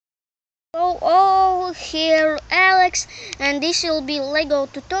Hello all, here Alex, and this will be Lego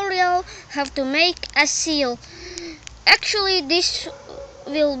tutorial how to make a seal. Actually this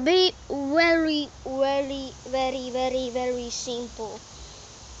will be very simple.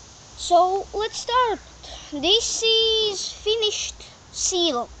 So let's start. This is finished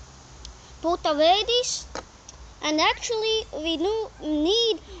seal. Put away this, and actually we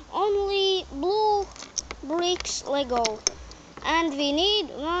need only blue bricks Lego. And we need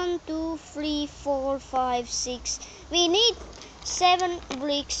 1, 2, 3, 4, 5, 6. We need 7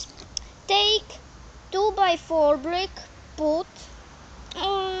 bricks. Take 2x4 brick, put,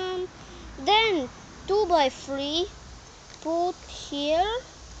 then 2x3, put here,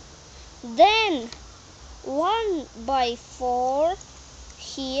 then 1x4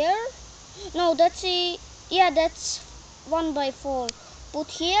 here. No, that's that's 1x4. Put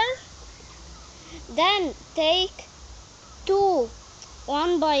here, then take 2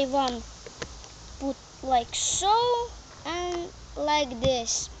 1x1, put like so and like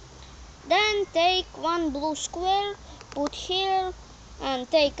this. Then take one blue square, put here, and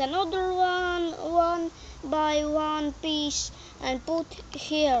take another 1x1 piece and put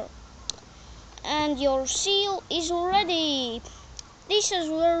here, and your seal is ready. This is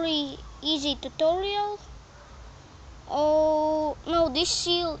very easy tutorial. Oh no, this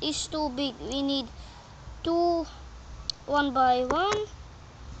seal is too big. We need 2 1x1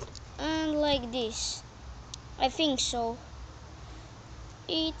 and like this. I think so.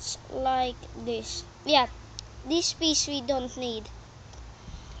 It's like this. Yeah, this piece we don't need.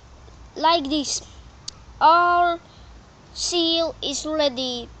 Like this. Our seal is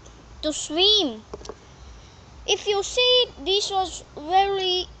ready to swim. If you see, this was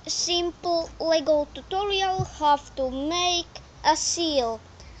very simple Lego tutorial how to make a seal.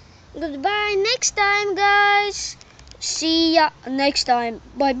 Goodbye next time, guys. See ya next time.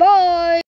 Bye bye.